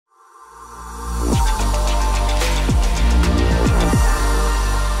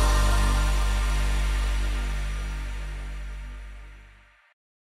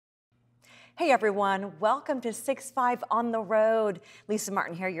everyone. Welcome to 6.5 on the Road. Lisa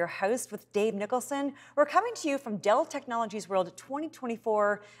Martin here, your host with Dave Nicholson. We're coming to you from Dell Technologies World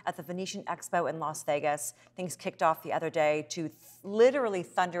 2024 at the Venetian Expo in Las Vegas. Things kicked off the other day to literally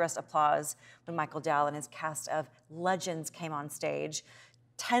thunderous applause when Michael Dell and his cast of legends came on stage.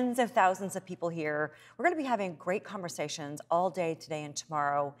 Tens of thousands of people here. We're going to be having great conversations all day today and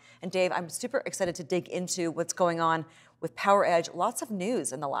tomorrow. And Dave, I'm super excited to dig into what's going on with PowerEdge. Lots of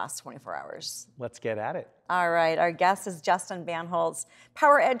news in the last 24 hours. Let's get at it. All right, our guest is Justin Bandholz,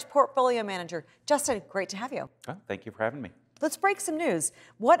 PowerEdge Portfolio Manager. Justin, great to have you. Oh, thank you for having me. Let's break some news.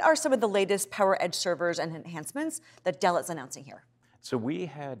 What are some of the latest PowerEdge servers and enhancements that Dell is announcing here? So we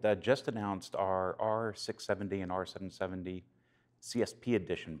had just announced our R670 and R770 CSP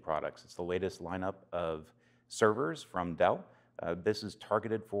Edition products. It's the latest lineup of servers from Dell. This is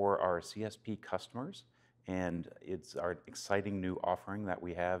targeted for our CSP customers, and it's our exciting new offering that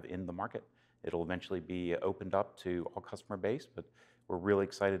we have in the market. It'll eventually be opened up to all customer base, but we're really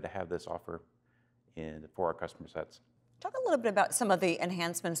excited to have this offer for our customer sets. Talk a little bit about some of the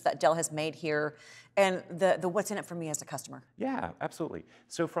enhancements that Dell has made here and the what's in it for me as a customer. Yeah, absolutely.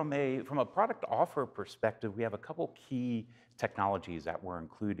 So from a product offer perspective, we have a couple key technologies that we're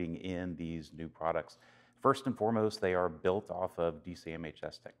including in these new products. First and foremost, they are built off of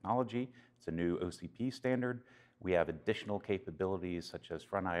DC-MHS technology. It's a new OCP standard. We have additional capabilities such as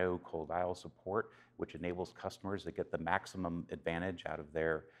front I/O, cold I/O support, which enables customers to get the maximum advantage out of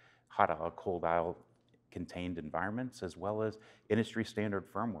their hot I/O, cold I/O contained environments, as well as industry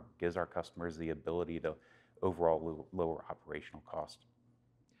standard firmware. Gives our customers the ability to overall lower operational cost.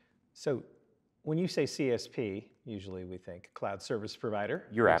 So when you say CSP, usually we think cloud service provider.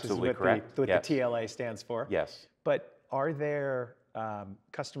 You're absolutely correct. What Yes. the TLA stands for. Yes. But are there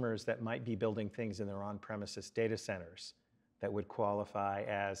customers that might be building things in their on-premises data centers that would qualify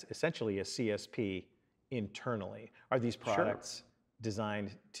as essentially a CSP internally? Are these products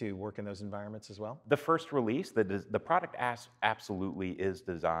designed to work in those environments as well? The first release, the product absolutely is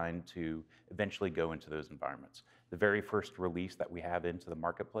designed to eventually go into those environments. The very first release that we have into the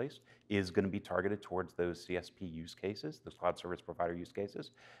marketplace is going to be targeted towards those CSP use cases, those cloud service provider use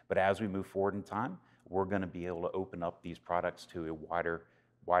cases. But as we move forward in time, we're going to be able to open up these products to a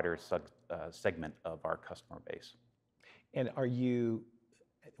wider segment of our customer base. And are you,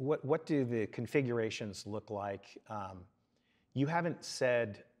 what do the configurations look like? You haven't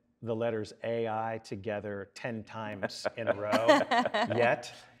said the letters AI together 10 times in a row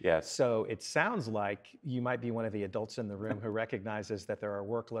yet. Yes. So it sounds like you might be one of the adults in the room who recognizes that there are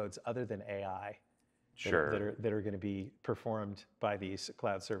workloads other than AI that are going to be performed by these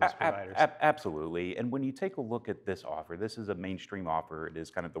cloud service providers. Absolutely. And when you take a look at this offer, this is a mainstream offer. It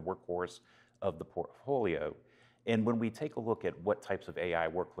is kind of the workhorse of the portfolio. And when we take a look at what types of AI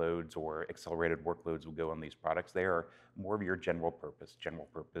workloads or accelerated workloads will go on these products, they are more of your general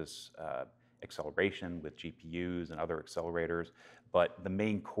purpose acceleration with GPUs and other accelerators. But the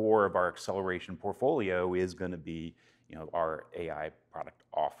main core of our acceleration portfolio is going to be, our AI product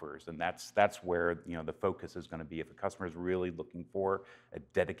offers, and that's where the focus is going to be. If a customer is really looking for a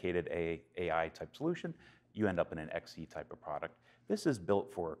dedicated AI type solution, you end up in an XE type of product. This is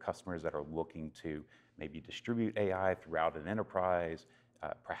built for customers that are looking to maybe distribute AI throughout an enterprise.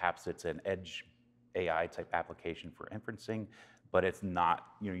 Perhaps it's an edge AI type application for inferencing, but it's not,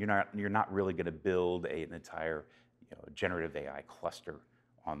 you're not really going to build an entire generative AI cluster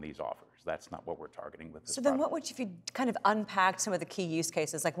on these offers. That's not what we're targeting with this So then product. what would you, if you kind of unpack some of the key use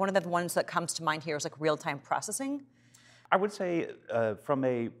cases, like one of the ones that comes to mind here is like real-time processing? I would say from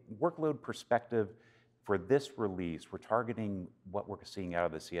a workload perspective, for this release, we're targeting what we're seeing out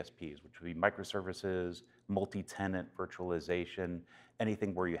of the CSPs, which would be microservices, multi-tenant virtualization,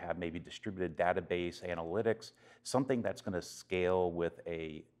 anything where you have maybe distributed database analytics, something that's going to scale with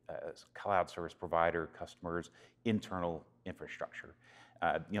a cloud service provider customer's internal infrastructure.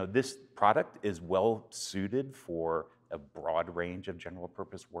 This product is well suited for a broad range of general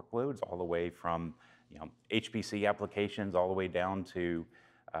purpose workloads, all the way from HPC applications all the way down to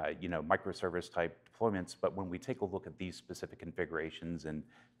microservice type deployments. But when we take a look at these specific configurations in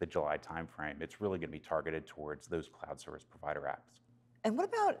the July timeframe, it's really going to be targeted towards those cloud service provider apps. And what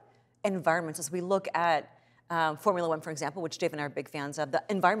about environments? As we look at Formula One, for example, which Dave and I are big fans of, the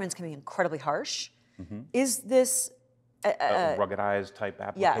environments can be incredibly harsh. Mm-hmm. Is this a ruggedized type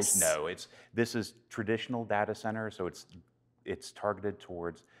application? Yes. No, this is traditional data center, so it's targeted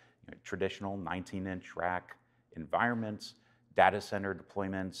towards traditional 19-inch rack environments, data center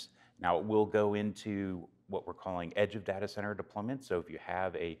deployments. Now it will go into what we're calling edge of data center deployment. So if you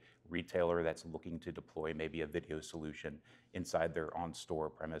have a retailer that's looking to deploy maybe a video solution inside their on-store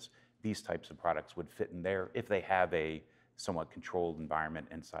premise, these types of products would fit in there if they have a somewhat controlled environment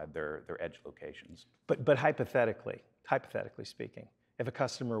inside their edge locations. But hypothetically speaking, if a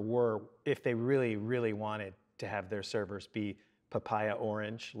customer if they really, really wanted to have their servers be papaya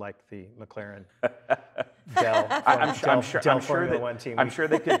orange, like the McLaren Dell Formula One team. I'm sure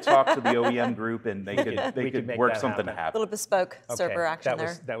they could talk to the OEM group and they could work something to happen. A little bespoke server action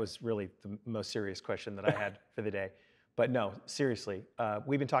there. That was really the most serious question that I had for the day. But no, seriously,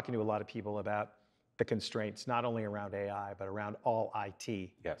 we've been talking to a lot of people about the constraints, not only around AI, but around all IT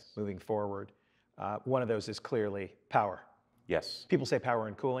moving forward. One of those is clearly power. Yes. People say power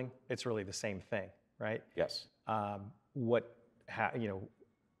and cooling. It's really the same thing, right? Yes. Are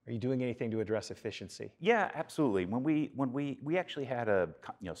you doing anything to address efficiency? Yeah, absolutely. When we actually had a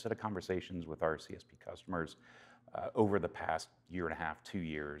set of conversations with our CSP customers over the past year and a half, 2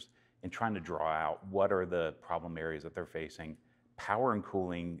 years, and trying to draw out what are the problem areas that they're facing, power and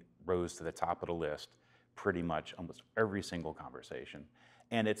cooling rose to the top of the list pretty much almost every single conversation.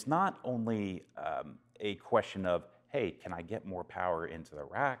 And it's not only a question of, hey, can I get more power into the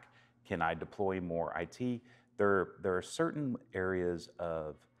rack? Can I deploy more IT? There are certain areas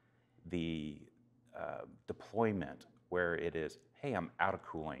of the deployment where it is, hey, I'm out of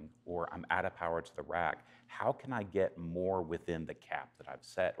cooling or I'm out of power to the rack. How can I get more within the cap that I've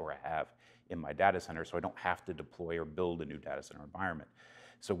set or I have in my data center so I don't have to deploy or build a new data center environment?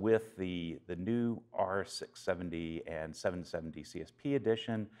 So with the new R670 and 770 CSP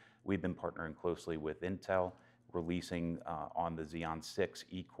Edition, we've been partnering closely with Intel, releasing on the Xeon 6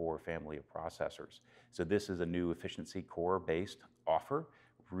 E-Core family of processors. So this is a new efficiency core-based offer,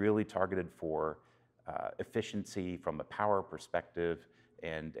 really targeted for efficiency from a power perspective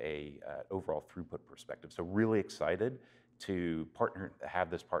and a overall throughput perspective. So really excited to have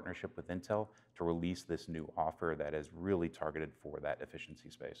this partnership with Intel to release this new offer that is really targeted for that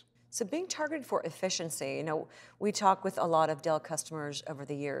efficiency space. So being targeted for efficiency, we talk with a lot of Dell customers over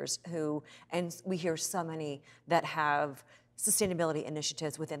the years and we hear so many that have sustainability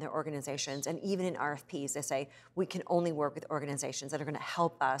initiatives within their organizations, and even in RFPs, they say, we can only work with organizations that are gonna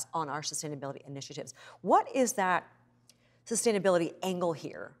help us on our sustainability initiatives. What is that sustainability angle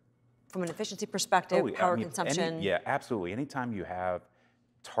here? From an efficiency perspective, power consumption? Yeah, absolutely. Anytime you have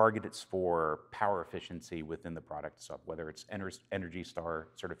targets for power efficiency within the product itself, whether it's Energy Star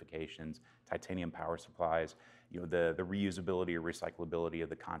certifications, titanium power supplies, the reusability or recyclability of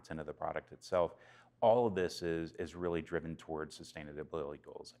the content of the product itself, all of this is really driven towards sustainability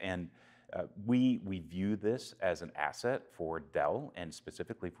goals. And we view this as an asset for Dell and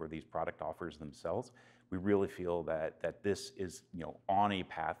specifically for these product offers themselves. We really feel that this is on a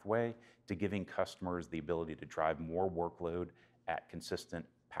pathway to giving customers the ability to drive more workload at consistent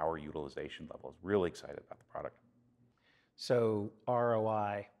power utilization levels. Really excited about the product. So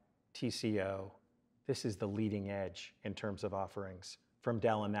ROI, TCO, this is the leading edge in terms of offerings from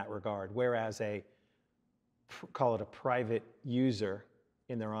Dell in that regard. Whereas call it a private user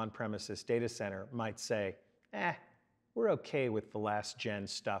in their on-premises data center might say, we're okay with the last gen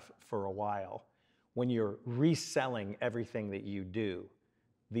stuff for a while. When you're reselling everything that you do,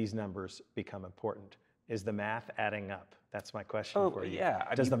 these numbers become important. Is the math adding up? That's my question for you.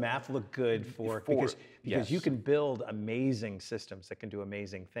 Yeah. Does the math look good because you can build amazing systems that can do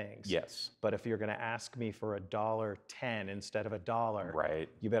amazing things. Yes. But if you're going to ask me for $1.10 instead of $1, right,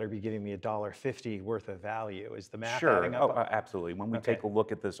 you better be giving me $1.50 worth of value. Is the math Sure. adding up? Absolutely. When we take a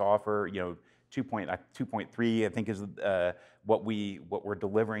look at this offer, 2.3, I think, is what we're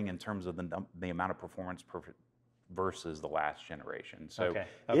delivering in terms of the amount of performance versus the last generation. So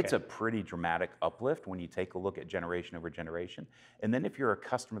it's a pretty dramatic uplift when you take a look at generation over generation. And then if you're a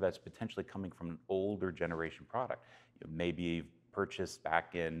customer that's potentially coming from an older generation product, maybe you've purchased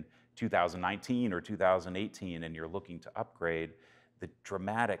back in 2019 or 2018 and you're looking to upgrade, the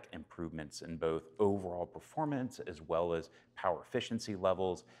dramatic improvements in both overall performance as well as power efficiency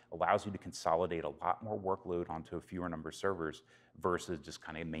levels allows you to consolidate a lot more workload onto a fewer number of servers versus just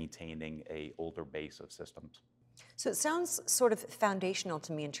kind of maintaining an older base of systems. So it sounds sort of foundational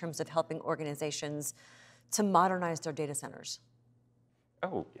to me in terms of helping organizations to modernize their data centers.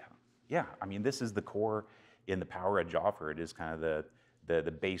 Oh, yeah. Yeah, I mean, this is the core in the PowerEdge offer. It is kind of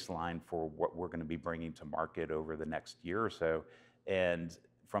the baseline for what we're going to be bringing to market over the next year or so. And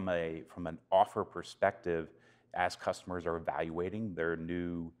from an offer perspective, as customers are evaluating their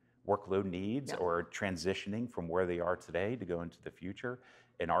new workload needs or transitioning from where they are today to go into the future,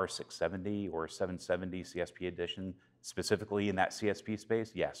 an R670 or 770 CSP Edition, specifically in that CSP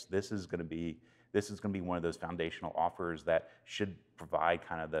space, yes, this is going to be one of those foundational offers that should provide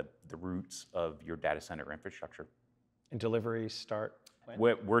kind of the roots of your data center infrastructure. And deliveries start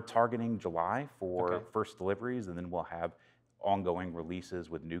We're targeting July for first deliveries, and then we'll have ongoing releases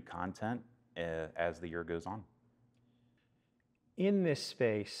with new content as the year goes on. In this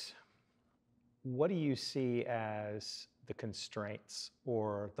space, what do you see as the constraints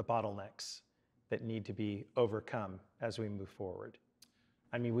or the bottlenecks that need to be overcome as we move forward?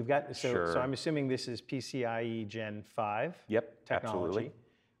 I mean, we've got, so I'm assuming this is PCIe Gen 5 technology.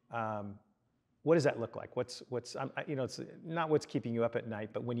 Absolutely. What does that look like? What's you know, it's not what's keeping you up at night,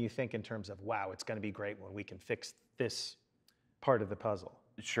 but when you think in terms of, wow, it's going to be great when we can fix this part of the puzzle.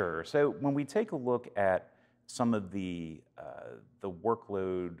 Sure. So when we take a look at some of the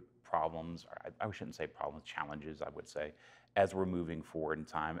workload problems, or I shouldn't say problems, challenges, I would say, as we're moving forward in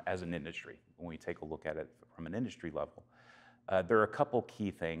time as an industry, when we take a look at it from an industry level, there are a couple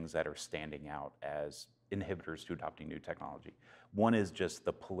key things that are standing out as inhibitors to adopting new technology. One is just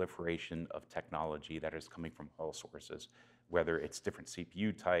the proliferation of technology that is coming from all sources, whether it's different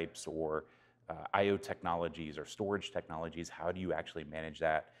CPU types or I/O technologies or storage technologies. How do you actually manage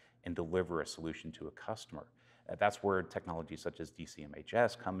that and deliver a solution to a customer? That's where technologies such as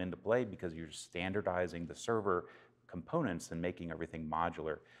DC-MHS come into play, because you're standardizing the server components and making everything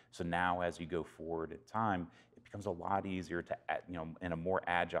modular. So now as you go forward in time, it becomes a lot easier to, in a more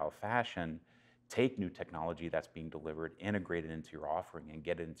agile fashion, take new technology that's being delivered, integrate it into your offering, and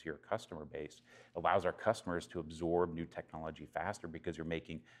get it into your customer base. It allows our customers to absorb new technology faster, because you're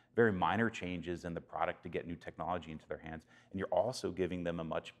making very minor changes in the product to get new technology into their hands. And you're also giving them a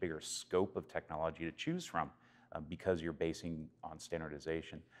much bigger scope of technology to choose from, because you're basing on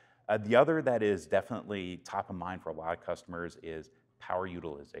standardization. The other that is definitely top of mind for a lot of customers is power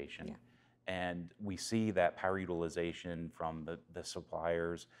utilization. Yeah. And we see that power utilization from the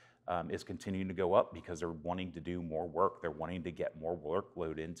suppliers is continuing to go up, because they're wanting to do more work. They're wanting to get more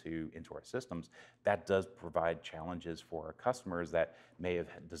workload into our systems. That does provide challenges for our customers that may have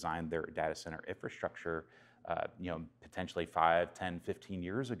designed their data center infrastructure potentially 5, 10, 15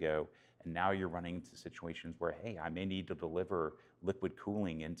 years ago. And now you're running into situations where, hey, I may need to deliver liquid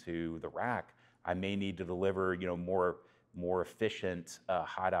cooling into the rack. I may need to deliver more efficient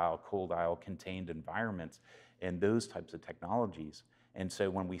hot aisle, cold aisle contained environments, and those types of technologies. And so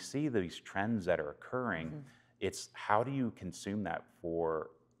when we see these trends that are occurring, it's how do you consume that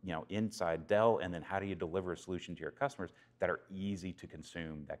for inside Dell, and then how do you deliver a solution to your customers that are easy to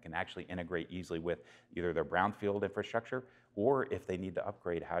consume, that can actually integrate easily with either their brownfield infrastructure, or if they need to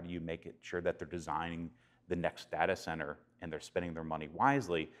upgrade, how do you make it sure that they're designing the next data center and they're spending their money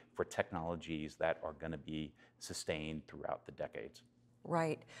wisely for technologies that are going to be sustained throughout the decades.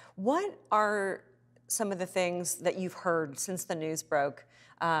 Right. What are some of the things that you've heard since the news broke,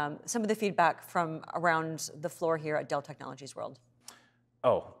 some of the feedback from around the floor here at Dell Technologies World?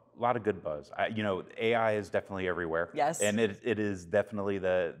 Oh, a lot of good buzz. AI is definitely everywhere. Yes. And it is definitely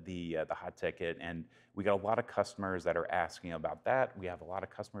the hot ticket. And we got a lot of customers that are asking about that. We have a lot of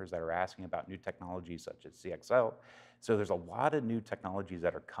customers that are asking about new technologies such as CXL. So there's a lot of new technologies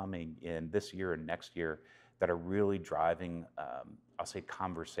that are coming in this year and next year that are really driving, I'll say,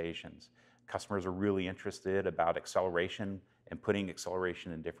 conversations. Customers are really interested about acceleration and putting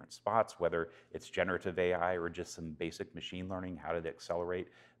acceleration in different spots, whether it's generative AI or just some basic machine learning. How do they accelerate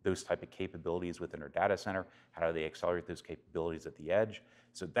those type of capabilities within their data center? How do they accelerate those capabilities at the edge?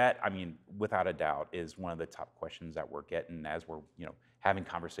 So that, without a doubt, is one of the top questions that we're getting as we're having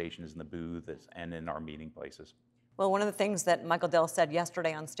conversations in the booth and in our meeting places. Well, one of the things that Michael Dell said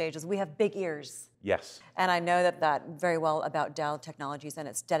yesterday on stage is we have big ears. Yes. And I know that very well about Dell Technologies and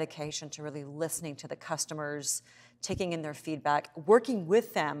its dedication to really listening to the customers, taking in their feedback, working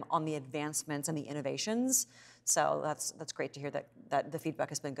with them on the advancements and the innovations. So that's great to hear that the feedback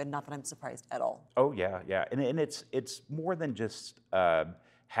has been good. Not that I'm surprised at all. Oh yeah, yeah, and it's more than just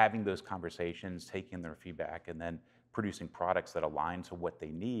having those conversations, taking their feedback, and then producing products that align to what they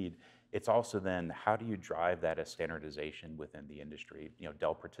need. It's also then how do you drive that as standardization within the industry?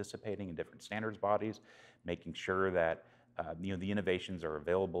 Dell participating in different standards bodies, making sure that the innovations are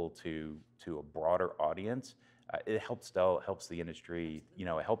available to a broader audience. It helps Dell, it helps the industry.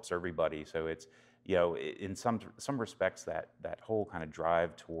 It helps everybody. So it's in some respects that whole kind of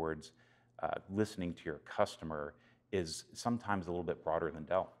drive towards listening to your customer is sometimes a little bit broader than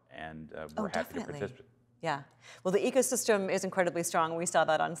Dell, and we're happy to participate. Yeah. Well, the ecosystem is incredibly strong. We saw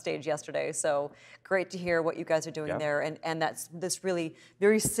that on stage yesterday. So great to hear what you guys are doing there. And that's this really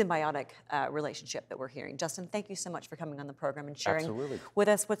very symbiotic relationship that we're hearing. Justin, thank you so much for coming on the program and sharing with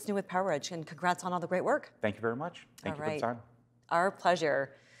us what's new with PowerEdge. And congrats on all the great work. Thank you very much. Thank you for the time. Our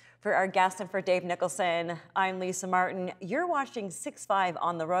pleasure. For our guest and for Dave Nicholson, I'm Lisa Martin. You're watching 6.5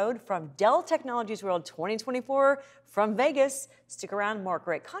 on the road from Dell Technologies World 2024 from Vegas. Stick around, more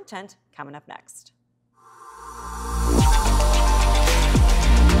great content coming up next.